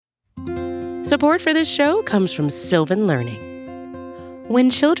Support for this show comes from Sylvan Learning. When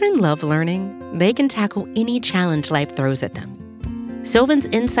children love learning, they can tackle any challenge life throws at them. Sylvan's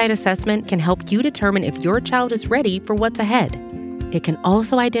Insight Assessment can help you determine if your child is ready for what's ahead. It can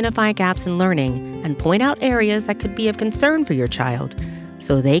also identify gaps in learning and point out areas that could be of concern for your child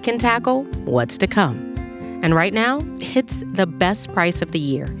so they can tackle what's to come. And right now, it's the best price of the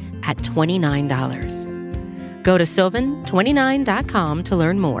year at $29. Go to sylvan29.com to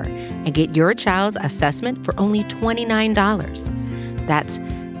learn more and get your child's assessment for only $29. That's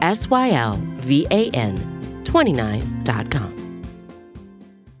SYLVAN29.com.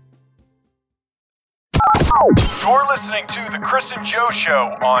 You're listening to The Chris and Joe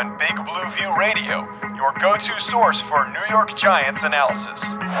Show on Big Blue View Radio, your go-to source for New York Giants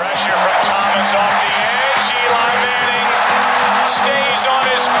analysis. Pressure from Thomas off the edge. Eli Manning stays on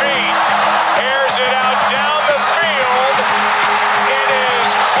his feet, airs it out down the field. It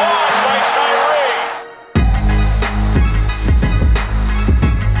is caught by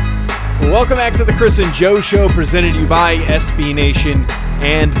Tyree. Welcome back to The Chris and Joe Show, presented to you by SB Nation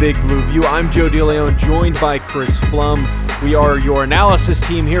and Big Blue View. I'm Joe DeLeon, joined by Chris Pflum. We are your analysis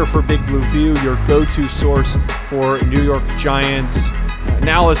team here for Big Blue View, your go-to source for New York Giants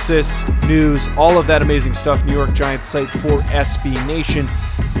analysis, news, all of that amazing stuff. New York Giants site for SB Nation.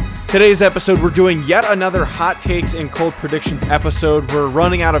 Today's episode, we're doing yet another hot takes and cold predictions episode. We're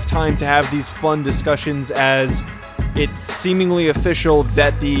running out of time to have these fun discussions as it's seemingly official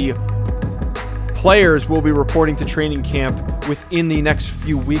that the players will be reporting to training camp within the next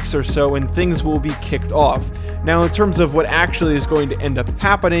few weeks or so, and things will be kicked off. Now, in terms of what actually is going to end up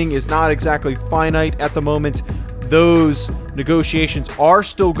happening is not exactly finite at the moment. Those negotiations are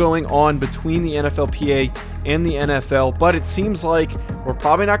still going on between the NFLPA and the NFL, but it seems like we're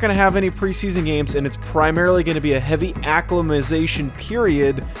probably not going to have any preseason games, and it's primarily going to be a heavy acclimatization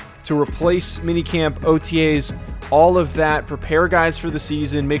period to replace minicamp, OTAs, all of that, prepare guys for the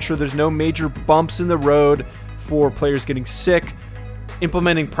season, make sure there's no major bumps in the road for players getting sick,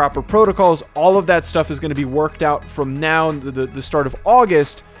 implementing proper protocols. All of that stuff is going to be worked out from now, the start of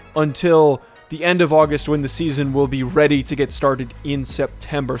August, until the end of August, when the season will be ready to get started in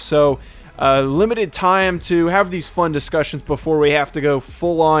September. So limited time to have these fun discussions before we have to go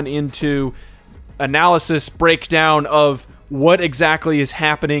full on into analysis, breakdown of what exactly is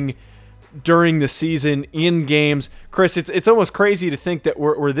happening during the season in games. Chris, it's almost crazy to think that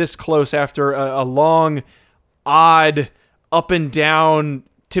we're this close after a long, odd, up and down,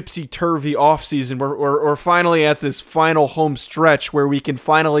 tipsy-turvy offseason. We're finally at this final home stretch where we can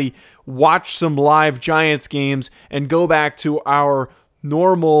finally watch some live Giants games and go back to our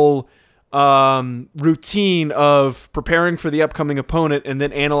normal routine of preparing for the upcoming opponent and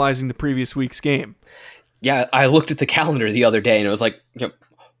then analyzing the previous week's game. Yeah, I looked at the calendar the other day and it was like,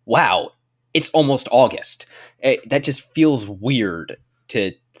 wow, it's almost August. That just feels weird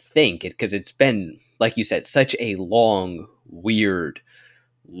to think, because it's been, like you said, such a long, weird,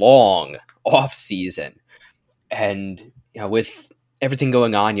 long off season. And with everything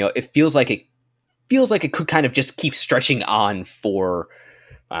going on, it feels like it could kind of just keep stretching on for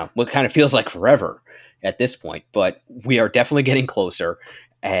what kind of feels like forever at this point. But we are definitely getting closer,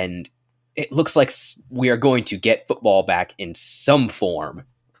 and it looks like we are going to get football back in some form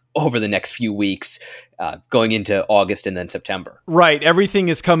over the next few weeks, going into August and then September. Right. Everything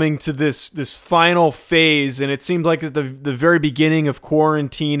is coming to this final phase, and it seemed like at the very beginning of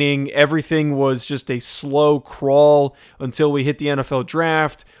quarantining, everything was just a slow crawl until we hit the NFL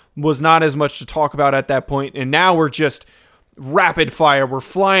draft. Was not as much to talk about at that point, and now we're just rapid fire. We're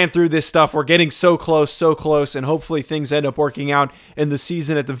flying through this stuff. We're getting so close, and hopefully things end up working out, and the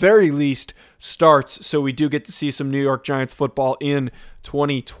season at the very least starts, so we do get to see some New York Giants football in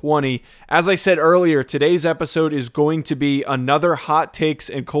 2020. As I said earlier, today's episode is going to be another hot takes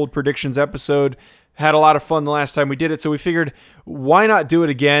and cold predictions episode. Had a lot of fun the last time we did it, so we figured why not do it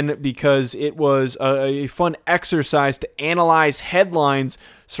again, because it was a fun exercise to analyze headlines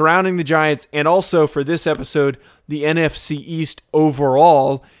surrounding the Giants, and also for this episode, the NFC East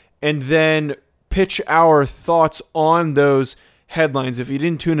overall, and then pitch our thoughts on those headlines. If you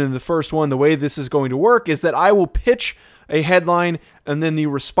didn't tune in the first one, the way this is going to work is that I will pitch a headline, and then the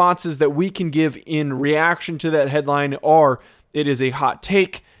responses that we can give in reaction to that headline are, it is a hot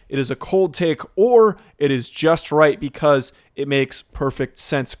take, it is a cold take, or it is just right because it makes perfect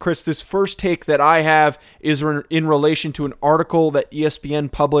sense. Chris, this first take that I have is in relation to an article that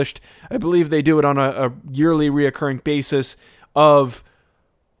ESPN published. I believe they do it on a yearly reoccurring basis of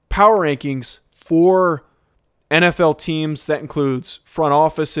power rankings for NFL teams. That includes front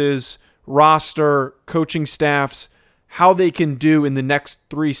offices, roster, coaching staffs, how they can do in the next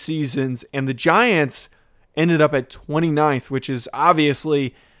 3 seasons. And the Giants ended up at 29th, which is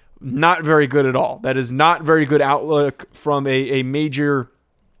obviously not very good at all. That is not very good outlook from a major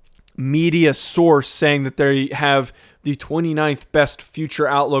media source saying that they have the 29th best future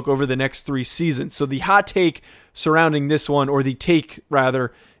outlook over the next 3 seasons. So the hot take surrounding this one, or the take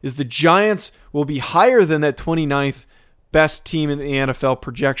rather, is the Giants will be higher than that 29th best team in the NFL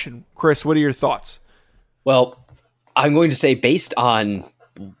projection. Chris, what are your thoughts? Well, I'm going to say, based on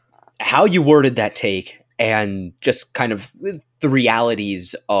how you worded that take and just kind of the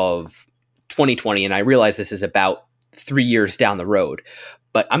realities of 2020, and I realize this is about 3 years down the road,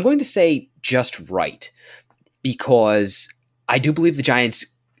 but I'm going to say just right, because I do believe the Giants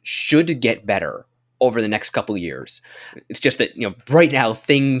should get better over the next couple of years. It's just that, right now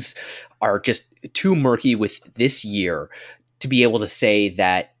things are just too murky with this year to be able to say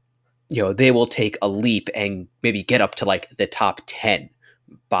that, they will take a leap and maybe get up to like the top 10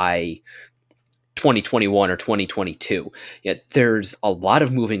 by 2021 or 2022. There's a lot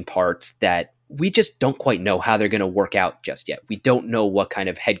of moving parts that we just don't quite know how they're going to work out just yet. We don't know what kind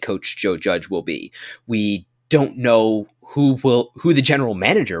of head coach Joe Judge will be. We don't know who the general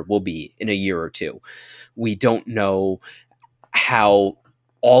manager will be in a year or two. We don't know how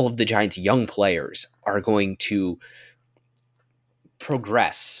all of the Giants' young players are going to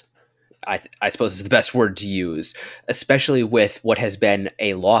progress, I suppose is the best word to use, especially with what has been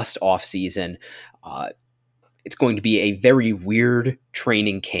a lost offseason. It's going to be a very weird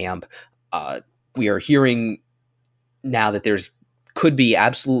training camp. We are hearing now that could be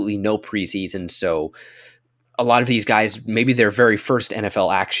absolutely no preseason, so a lot of these guys, maybe their very first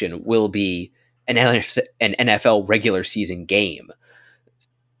NFL action will be an NFL regular season game.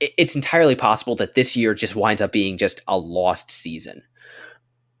 It's entirely possible that this year just winds up being just a lost season.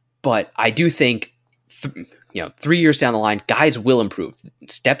 But I do think, 3 years down the line, guys will improve.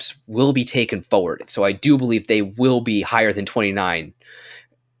 Steps will be taken forward. So I do believe they will be higher than 29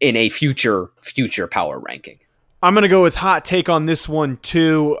 in a future power ranking. I'm going to go with hot take on this one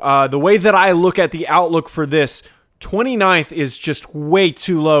too. The way that I look at the outlook for this, 29th is just way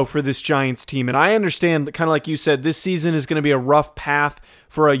too low for this Giants team. And I understand, kind of like you said, this season is going to be a rough path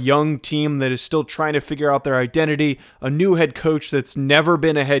for a young team that is still trying to figure out their identity, a new head coach that's never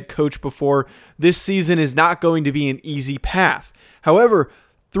been a head coach before. This season is not going to be an easy path. However,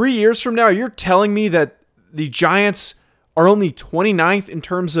 3 years from now, you're telling me that the Giants are only 29th in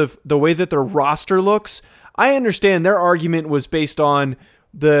terms of the way that their roster looks? I understand their argument was based on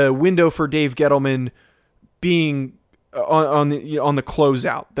the window for Dave Gettleman being on the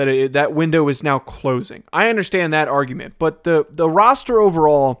closeout, that window is now closing. I understand that argument, but the roster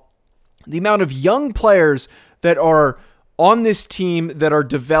overall, the amount of young players that are on this team that are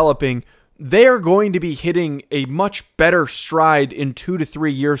developing, they are going to be hitting a much better stride in 2 to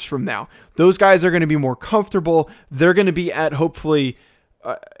 3 years from now. Those guys are going to be more comfortable. They're going to be at hopefully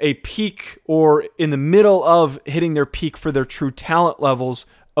a peak or in the middle of hitting their peak for their true talent levels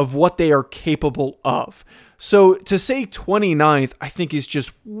of what they are capable of. So to say 29th, I think is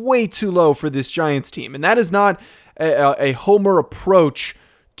just way too low for this Giants team. And that is not a homer approach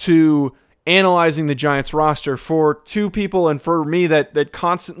to analyzing the Giants roster. For two people and for me that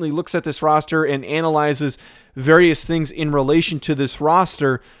constantly looks at this roster and analyzes various things in relation to this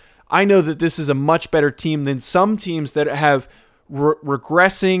roster, I know that this is a much better team than some teams that have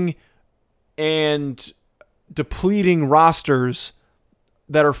regressing and depleting rosters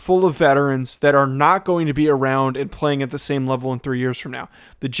that are full of veterans that are not going to be around and playing at the same level in 3 years from now.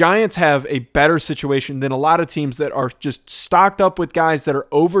 The Giants have a better situation than a lot of teams that are just stocked up with guys that are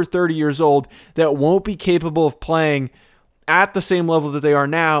over 30 years old that won't be capable of playing at the same level that they are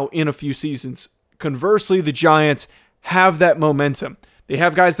now in a few seasons. Conversely, the Giants have that momentum. They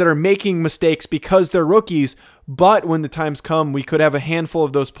have guys that are making mistakes because they're rookies, but when the times come, we could have a handful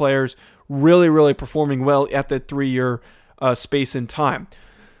of those players really, really performing well at that 3-year space and time.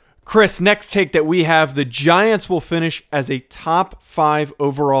 Chris, next take that we have, the Giants will finish as a top 5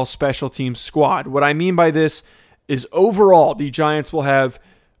 overall special teams squad. What I mean by this is overall, the Giants will have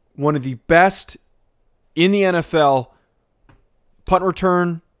one of the best in the NFL punt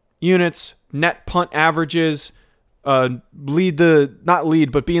return units, net punt averages, be in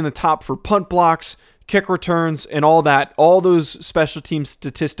the top for punt blocks, kick returns, and all that, all those special team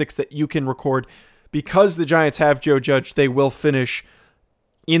statistics that you can record. Because the Giants have Joe Judge, they will finish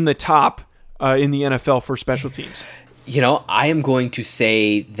in the top in the NFL for special teams. I am going to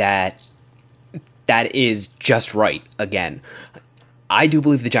say that is just right again. I do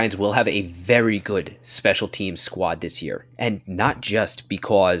believe the Giants will have a very good special teams squad this year, and not just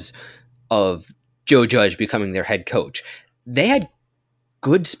because of Joe Judge becoming their head coach. They had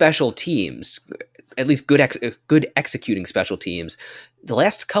good special teams, at least good executing special teams the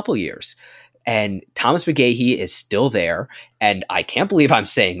last couple years. And Thomas McGahee is still there. And I can't believe I'm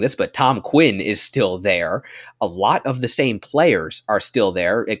saying this, but Tom Quinn is still there. A lot of the same players are still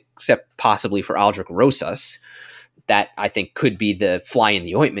there, except possibly for Aldrick Rosas. That I think could be the fly in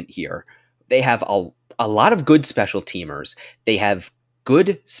the ointment here. They have a lot of good special teamers. They have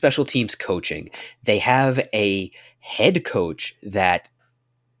good special teams coaching. They have a head coach that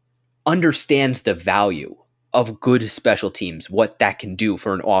understands the value of good special teams, what that can do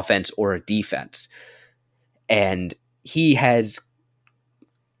for an offense or a defense. And he has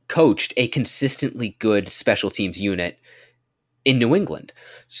coached a consistently good special teams unit in New England.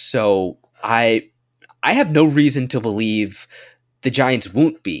 So I have no reason to believe the Giants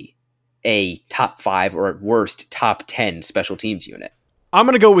won't be a top 5 or at worst top 10 special teams unit. I'm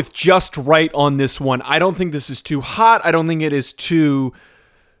going to go with just right on this one. I don't think this is too hot. I don't think it is too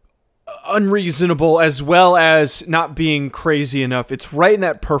unreasonable, as well as not being crazy enough. It's right in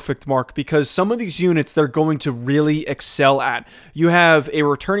that perfect mark, because some of these units they're going to really excel at. You have a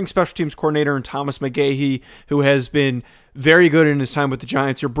returning special teams coordinator in Thomas McGahee, who has been very good in his time with the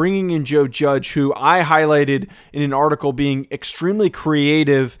Giants. You're bringing in Joe Judge, who I highlighted in an article being extremely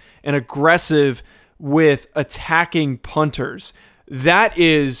creative and aggressive with attacking punters. That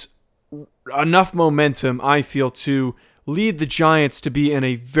is enough momentum, I feel, to lead the Giants to be in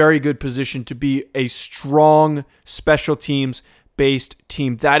a very good position to be a strong special teams based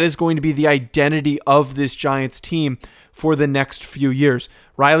team. That is going to be the identity of this Giants team for the next few years.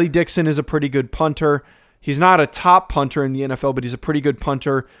 Riley Dixon is a pretty good punter. He's not a top punter in the NFL, but he's a pretty good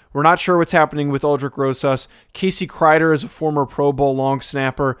punter. We're not sure what's happening with Aldrick Rosas. Casey Kreider is a former Pro Bowl long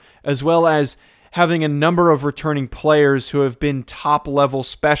snapper, as well as having a number of returning players who have been top-level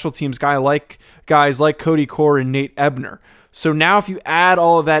special teams guys like Cody Core and Nate Ebner. So now if you add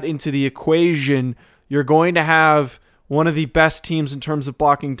all of that into the equation, you're going to have one of the best teams in terms of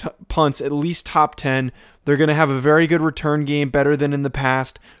blocking punts, at least top 10. They're going to have a very good return game, better than in the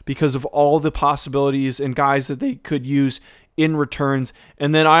past, because of all the possibilities and guys that they could use in returns.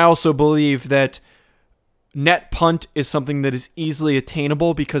 And then I also believe that net punt is something that is easily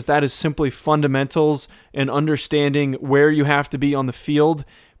attainable, because that is simply fundamentals and understanding where you have to be on the field,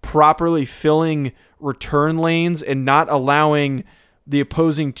 properly filling return lanes and not allowing the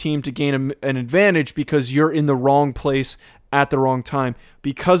opposing team to gain an advantage because you're in the wrong place at the wrong time.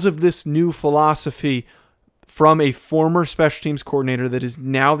 Because of this new philosophy from a former special teams coordinator that is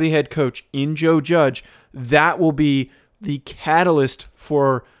now the head coach in Joe Judge, that will be the catalyst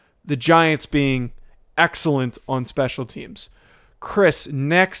for the Giants being excellent on special teams. Chris,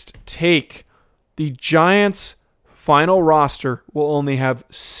 next take. The Giants' final roster will only have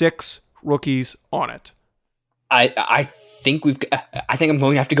 6 rookies on it. I think I'm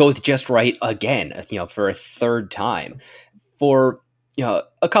going to have to go with just right again, for a third time, for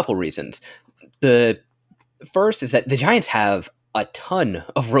a couple reasons. The first is that the Giants have a ton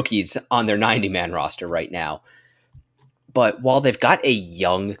of rookies on their 90-man roster right now. But while they've got a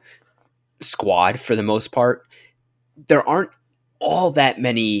young squad for the most part, there aren't all that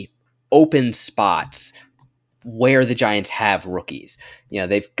many open spots where the Giants have rookies.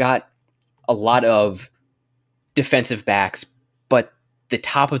 They've got a lot of defensive backs, but the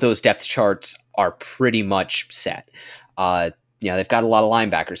top of those depth charts are pretty much set. They've got a lot of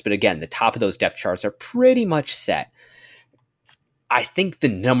linebackers, but again, the top of those depth charts are pretty much set. I think the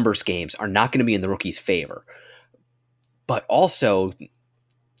numbers games are not going to be in the rookies' favor, but also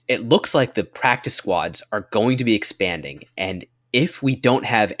it looks like the practice squads are going to be expanding. And if we don't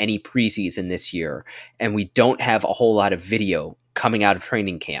have any preseason this year and we don't have a whole lot of video coming out of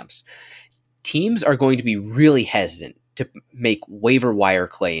training camps, teams are going to be really hesitant to make waiver wire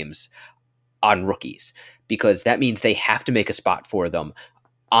claims on rookies, because that means they have to make a spot for them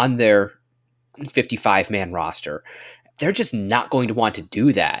on their 55-man roster. They're just not going to want to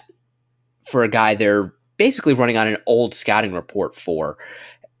do that for a guy they're basically running on an old scouting report for,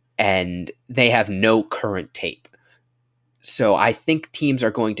 and they have no current tape. So I think teams are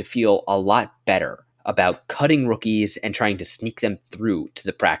going to feel a lot better about cutting rookies and trying to sneak them through to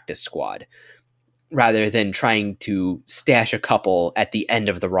the practice squad, rather than trying to stash a couple at the end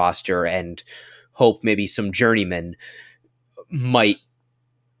of the roster and hope maybe some journeymen might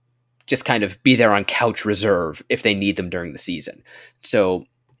just kind of be there on couch reserve if they need them during the season. So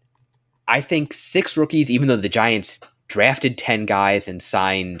I think 6 rookies, even though the Giants drafted 10 guys and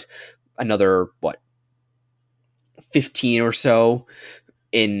signed another, 15 or so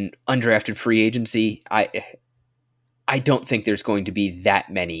in undrafted free agency, I don't think there's going to be that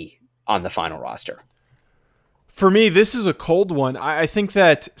many on the final roster. For me, this is a cold one. I think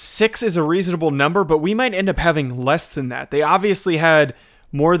that 6 is a reasonable number, but we might end up having less than that. They obviously had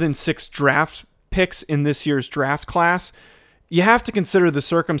more than 6 draft picks in this year's draft class. You have to consider the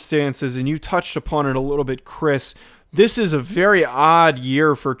circumstances, and you touched upon it a little bit, Chris. This is a very odd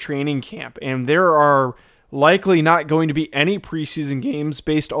year for training camp, and there are likely not going to be any preseason games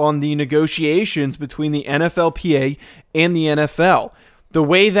based on the negotiations between the NFLPA and the NFL. The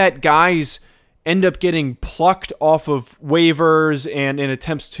way that guys end up getting plucked off of waivers and in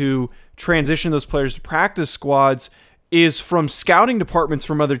attempts to transition those players to practice squads is from scouting departments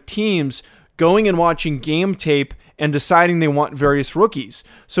from other teams going and watching game tape and deciding they want various rookies.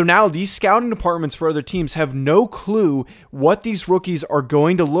 So now these scouting departments for other teams have no clue what these rookies are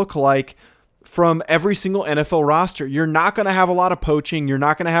going to look like from every single NFL roster. You're not going to have a lot of poaching. You're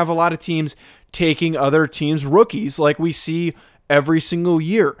not going to have a lot of teams taking other teams' rookies like we see every single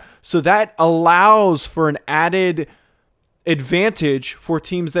year. So that allows for an added advantage for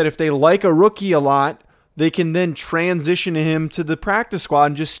teams that if they like a rookie a lot, they can then transition him to the practice squad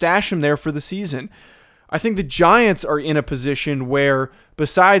and just stash him there for the season. I think the Giants are in a position where,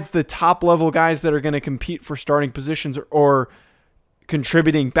 besides the top level guys that are going to compete for starting positions or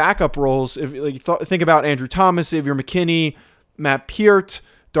contributing backup roles, if think about Andrew Thomas, Xavier McKinney, Matt Peart,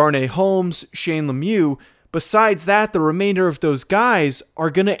 Darnay Holmes, Shane Lemieux. Besides that, the remainder of those guys are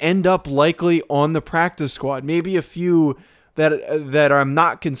going to end up likely on the practice squad. Maybe a few that I'm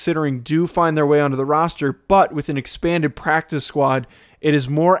not considering do find their way onto the roster, but with an expanded practice squad, it is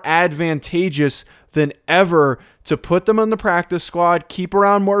more advantageous than ever to put them on the practice squad, keep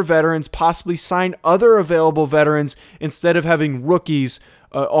around more veterans, possibly sign other available veterans instead of having rookies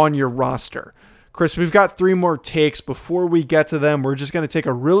on your roster. Chris, we've got 3 more takes. Before we get to them, we're just going to take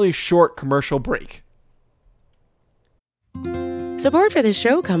a really short commercial break. Support for this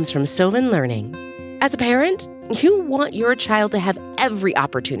show comes from Sylvan Learning. As a parent, you want your child to have every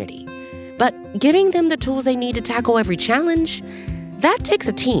opportunity, but giving them the tools they need to tackle every challenge, that takes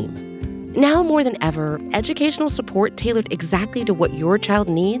a team. Now more than ever, educational support tailored exactly to what your child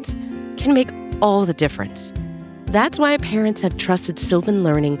needs can make all the difference. That's why parents have trusted Sylvan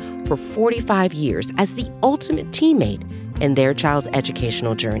Learning for 45 years as the ultimate teammate in their child's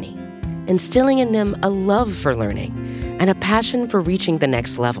educational journey, instilling in them a love for learning and a passion for reaching the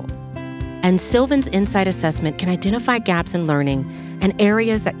next level. And Sylvan's Insight Assessment can identify gaps in learning and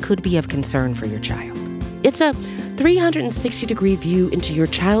areas that could be of concern for your child. It's a 360-degree view into your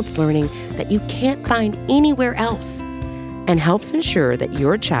child's learning that you can't find anywhere else, and helps ensure that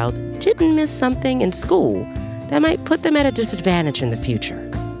your child didn't miss something in school that might put them at a disadvantage in the future.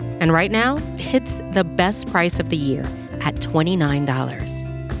 And right now, it's the best price of the year at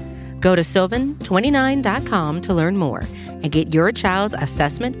 $29. Go to sylvan29.com to learn more and get your child's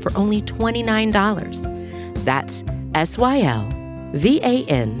assessment for only $29. That's SYLVAN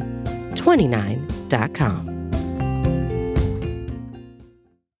 29.com.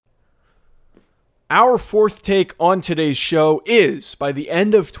 Our fourth take on today's show is, by the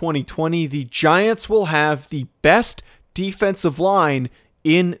end of 2020, the Giants will have the best defensive line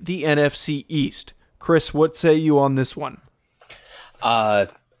in the NFC East. Chris, what say you on this one? I'm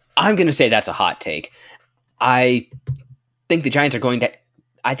going to say that's a hot take. I think the Giants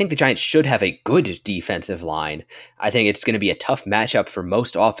should have a good defensive line. I think it's going to be a tough matchup for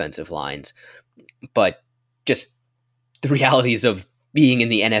most offensive lines, but just the realities of being in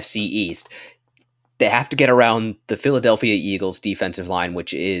the NFC East, they have to get around the Philadelphia Eagles defensive line,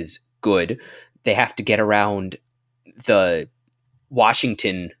 which is good. They have to get around the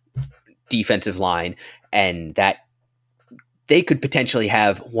Washington defensive line, and that they could potentially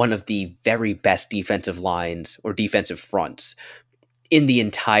have one of the very best defensive lines or defensive fronts in the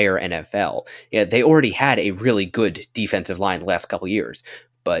entire NFL. Yeah, they already had a really good defensive line the last couple years,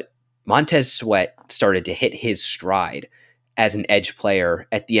 but Montez Sweat started to hit his stride as an edge player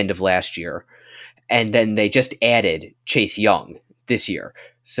at the end of last year. And then they just added Chase Young this year.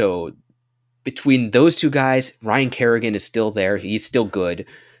 So between those two guys, Ryan Kerrigan is still there. He's still good.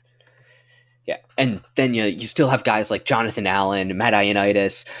 Yeah. And then you still have guys like Jonathan Allen, Matt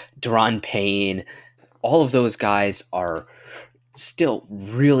Ioannidis, Daron Payne. All of those guys are still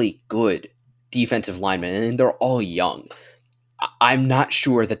really good defensive linemen, and they're all young. I'm not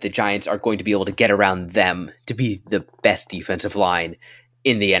sure that the Giants are going to be able to get around them to be the best defensive line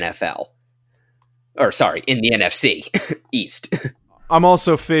in the NFL. Or sorry, in the NFC East. I'm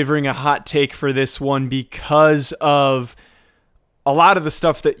also favoring a hot take for this one because of a lot of the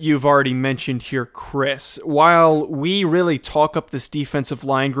stuff that you've already mentioned here, Chris. While we really talk up this defensive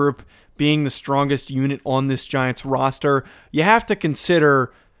line group being the strongest unit on this Giants roster, you have to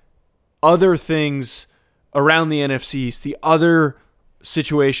consider other things around the NFC East, the other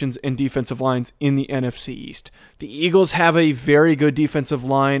situations and defensive lines in the NFC East. The Eagles have a very good defensive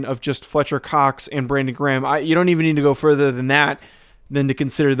line of just Fletcher Cox and Brandon Graham. You don't even need to go further than that than to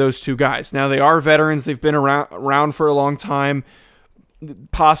consider those two guys. Now, they are veterans. They've been around for a long time.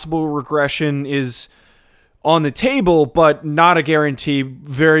 Possible regression is on the table, but not a guarantee.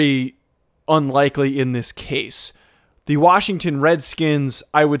 Very unlikely in this case. The Washington Redskins,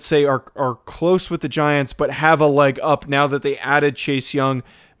 I would say, are close with the Giants, but have a leg up now that they added Chase Young.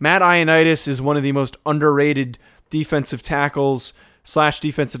 Matt Ioannidis is one of the most underrated defensive tackles /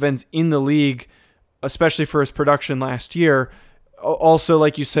 defensive ends in the league, especially for his production last year. Also,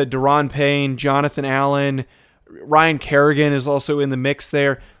 like you said, Daron Payne, Jonathan Allen, Ryan Kerrigan is also in the mix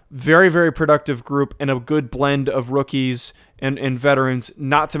there. Very, very productive group and a good blend of rookies and veterans,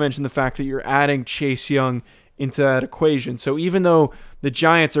 not to mention the fact that you're adding Chase Young into that equation. So even though the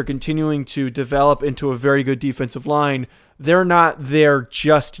Giants are continuing to develop into a very good defensive line, they're not there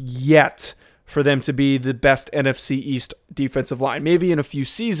just yet for them to be the best NFC East defensive line. Maybe in a few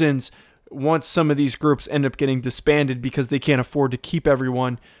seasons, once some of these groups end up getting disbanded because they can't afford to keep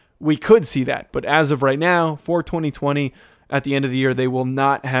everyone, we could see that. But as of right now, for 2020, at the end of the year, they will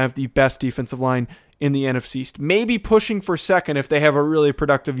not have the best defensive line in the NFC East. Maybe pushing for second if they have a really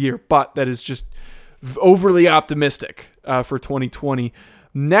productive year, but that is just overly optimistic for 2020.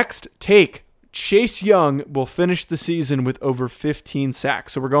 Next take, Chase Young will finish the season with over 15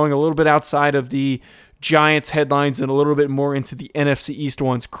 sacks. So we're going a little bit outside of the Giants headlines and a little bit more into the NFC East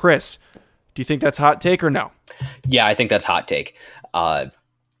ones. Chris, do you think that's hot take or no? Yeah, I think that's hot take.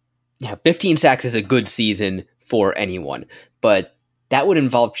 15 sacks is a good season for anyone, but that would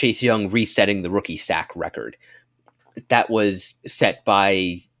involve Chase Young resetting the rookie sack record. That was set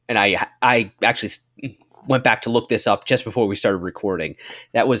by, and I actually went back to look this up just before we started recording.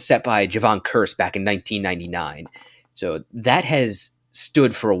 That was set by Javon Curse back in 1999. So that has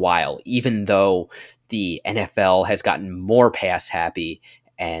stood for a while, even though the NFL has gotten more pass happy,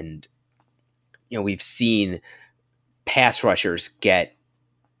 and we've seen pass rushers get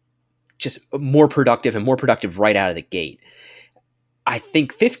just more productive right out of the gate. I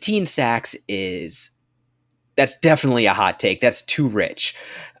think 15 sacks that's definitely a hot take. That's too rich.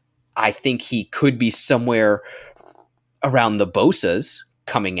 I think he could be somewhere around the Bosa's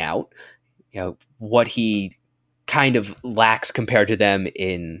coming out. What he kind of lacks compared to them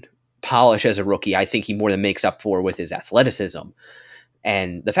in polish as a rookie, I think he more than makes up for with his athleticism.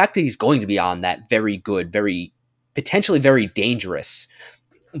 And the fact that he's going to be on that very good, potentially very dangerous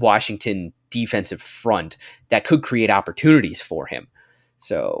Washington defensive front that could create opportunities for him.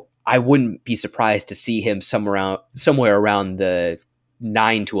 So I wouldn't be surprised to see him somewhere around the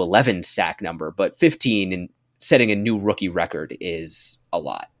 9 to 11 sack number, but 15 and setting a new rookie record is a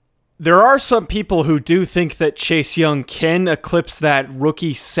lot. There are some people who do think that Chase Young can eclipse that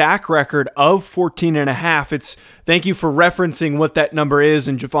rookie sack record of 14.5. Thank you for referencing what that number is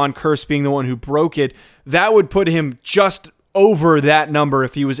and Javon Curse being the one who broke it. That would put him just over that number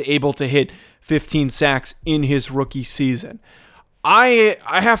if he was able to hit 15 sacks in his rookie season. I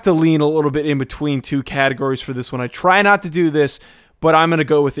have to lean a little bit in between two categories for this one. I try not to do this, but I'm going to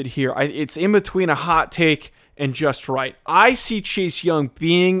go with it here. It's in between a hot take and just right. I see Chase Young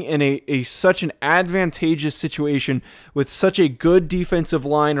being in such an advantageous situation with such a good defensive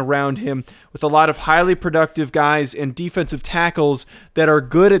line around him, with a lot of highly productive guys and defensive tackles that are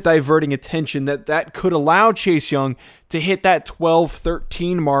good at diverting attention, that could allow Chase Young to hit that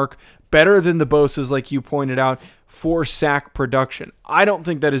 12-13 mark better than the Bosa's, like you pointed out, for sack production. I don't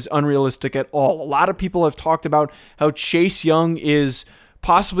think that is unrealistic at all. A lot of people have talked about how Chase Young is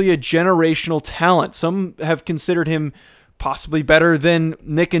possibly a generational talent. Some have considered him possibly better than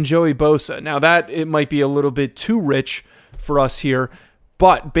Nick and Joey Bosa. Now that it might be a little bit too rich for us here,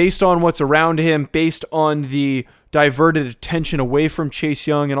 but based on what's around him, based on the diverted attention away from Chase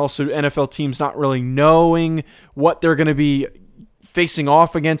Young and also NFL teams not really knowing what they're going to be facing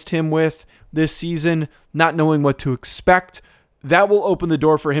off against him with this season, not knowing what to expect, that will open the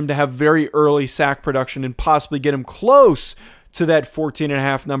door for him to have very early sack production and possibly get him close to that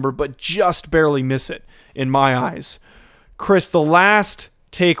 14.5 number, but just barely miss it in my eyes. Chris, the last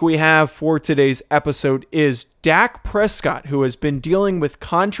take we have for today's episode is Dak Prescott, who has been dealing with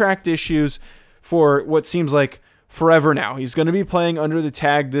contract issues for what seems like forever now. He's going to be playing under the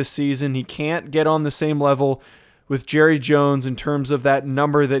tag this season. He can't get on the same level with Jerry Jones in terms of that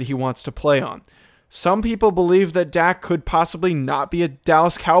number that he wants to play on. Some people believe that Dak could possibly not be a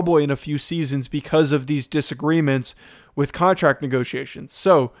Dallas Cowboy in a few seasons because of these disagreements with contract negotiations.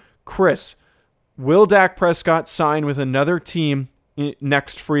 So, Chris, will Dak Prescott sign with another team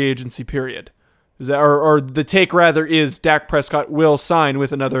next free agency period. Is that, or the take rather is Dak Prescott will sign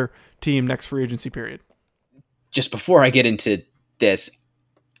with another team next free agency period? Just before I get into this,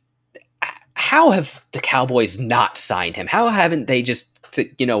 how have the Cowboys not signed him? How haven't they just said,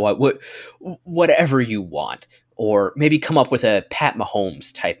 you know what, whatever you want, or maybe come up with a Pat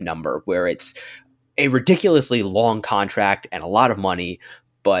Mahomes type number where it's a ridiculously long contract and a lot of money,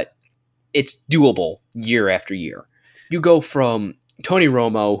 but it's doable year after year. You go from Tony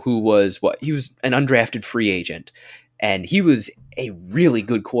Romo, who was he was an undrafted free agent, and he was a really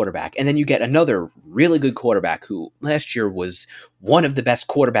good quarterback. And then you get another really good quarterback who last year was one of the best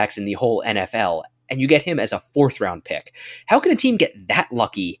quarterbacks in the whole NFL, and you get him as a 4th-round pick. How can a team get that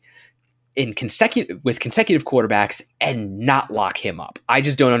lucky with consecutive quarterbacks and not lock him up? I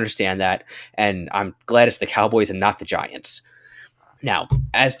just don't understand that, and I'm glad it's the Cowboys and not the Giants. Now,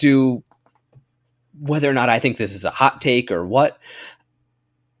 as to whether or not I think this is a hot take or what,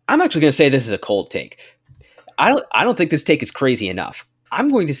 I'm actually going to say this is a cold take. I don't think this take is crazy enough. I'm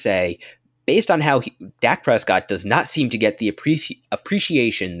going to say, based on how Dak Prescott does not seem to get the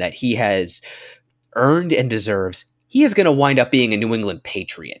appreciation that he has earned and deserves, he is going to wind up being a New England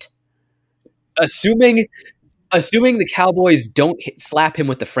Patriot. Assuming the Cowboys don't slap him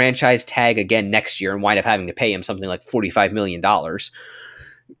with the franchise tag again next year and wind up having to pay him something like $45 million,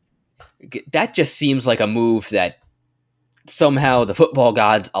 that just seems like a move that somehow the football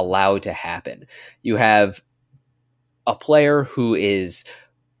gods allowed to happen. You have a player who is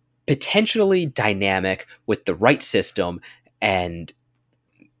potentially dynamic with the right system and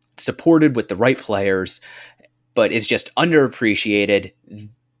supported with the right players, but is just underappreciated.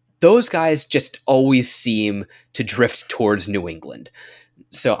 Those guys just always seem to drift towards New England.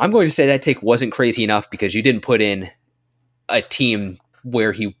 So I'm going to say that take wasn't crazy enough because you didn't put in a team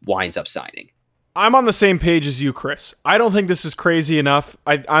where he winds up signing. I'm on the same page as you, Chris. I don't think this is crazy enough.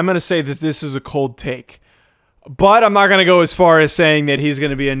 I'm going to say that this is a cold take. But I'm not going to go as far as saying that he's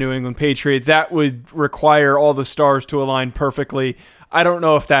going to be a New England Patriot. That would require all the stars to align perfectly. I don't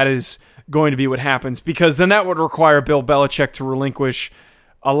know if that is going to be what happens, because then that would require Bill Belichick to relinquish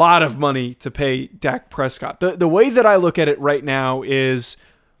a lot of money to pay Dak Prescott. The way that I look at it right now is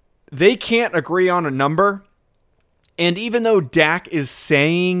they can't agree on a number. And even though Dak is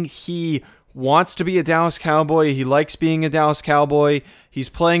saying he wants to be a Dallas Cowboy, he likes being a Dallas Cowboy, he's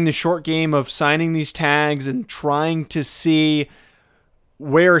playing the short game of signing these tags and trying to see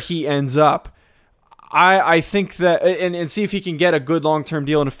where he ends up. I think that, and see if he can get a good long-term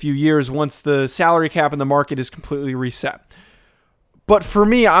deal in a few years once the salary cap in the market is completely reset. But for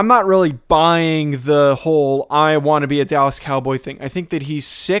me, I'm not really buying the whole I want to be a Dallas Cowboy thing. I think that he's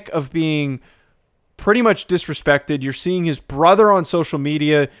sick of being pretty much disrespected. You're seeing his brother on social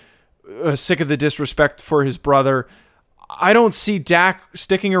media, sick of the disrespect for his brother. I don't see Dak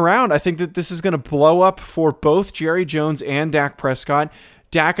sticking around. I think that this is going to blow up for both Jerry Jones and Dak Prescott.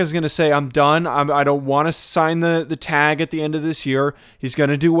 Dak is going to say, I'm done. I don't want to sign the tag at the end of this year. He's going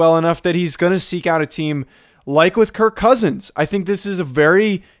to do well enough that he's going to seek out a team like with Kirk Cousins. I think this is a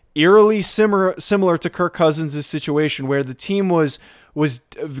very eerily similar to Kirk Cousins' situation where the team was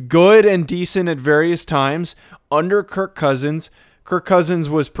good and decent at various times under Kirk Cousins. Kirk Cousins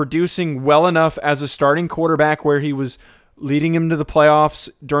was producing well enough as a starting quarterback where he was leading him to the playoffs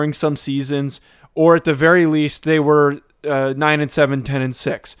during some seasons, or at the very least, they were 9-7,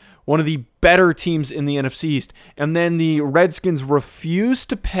 10-6. One of the better teams in the NFC East. And then the Redskins refused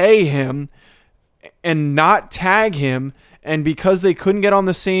to pay him and not tag him. And because they couldn't get on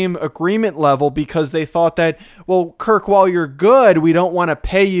the same agreement level, because they thought that, well, Kirk, while you're good, we don't want to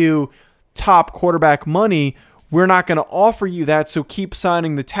pay you top quarterback money. We're not going to offer you that, so keep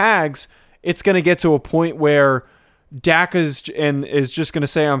signing the tags. It's going to get to a point where Dak is just going to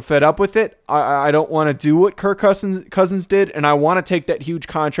say, I'm fed up with it. I don't want to do what Kirk Cousins did, and I want to take that huge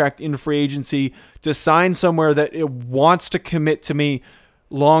contract in free agency to sign somewhere that it wants to commit to me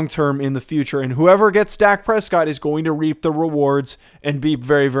long-term in the future. And whoever gets Dak Prescott is going to reap the rewards and be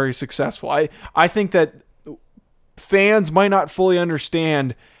very, very successful. I think that fans might not fully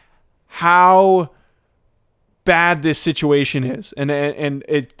understand how bad this situation is. And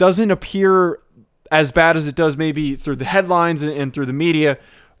it doesn't appear as bad as it does maybe through the headlines and through the media,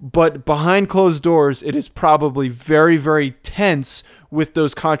 but behind closed doors, it is probably very, very tense with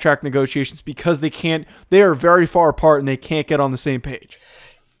those contract negotiations because they are very far apart and they can't get on the same page.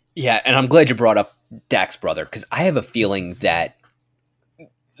 Yeah, and I'm glad you brought up Dak's brother, because I have a feeling that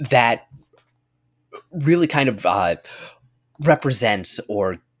really kind of represents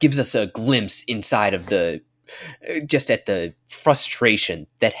or gives us a glimpse inside of just at the frustration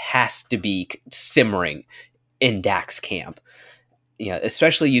that has to be simmering in Dak's camp.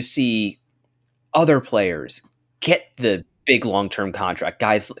 especially you see other players get the big long-term contract.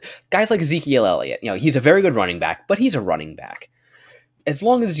 Guys like Ezekiel Elliott, he's a very good running back, but he's a running back. As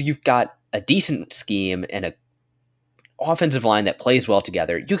long as you've got a decent scheme and an offensive line that plays well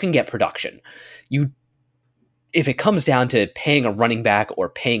together, you can get production. If it comes down to paying a running back or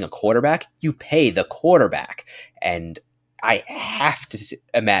paying a quarterback, you pay the quarterback. And I have to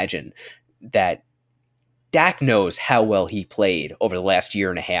imagine that Dak knows how well he played over the last year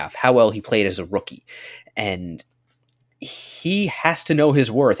and a half, how well he played as a rookie. And he has to know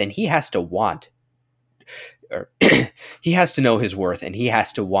his worth, and he has to want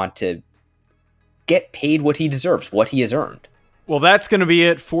to get paid what he deserves, what he has earned. Well, that's going to be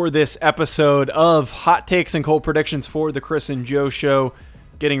it for this episode of Hot Takes and Cold Predictions for the Chris and Joe Show.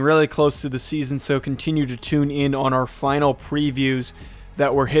 Getting really close to the season, so continue to tune in on our final previews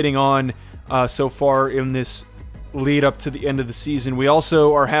that we're hitting on so far in this lead up to the end of the season. We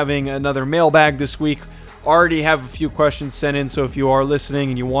also are having another mailbag this week. Already have a few questions sent in, so if you are listening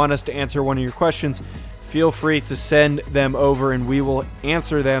and you want us to answer one of your questions, feel free to send them over and we will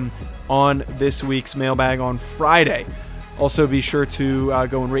answer them on this week's mailbag on Friday. Also, be sure to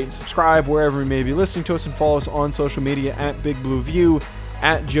go and rate and subscribe wherever you may be listening to us, and follow us on social media at Big Blue View,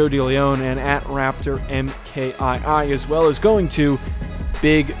 at Joe DeLeon, and at Raptor MKII, as well as going to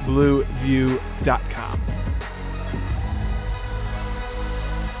bigblueview.com.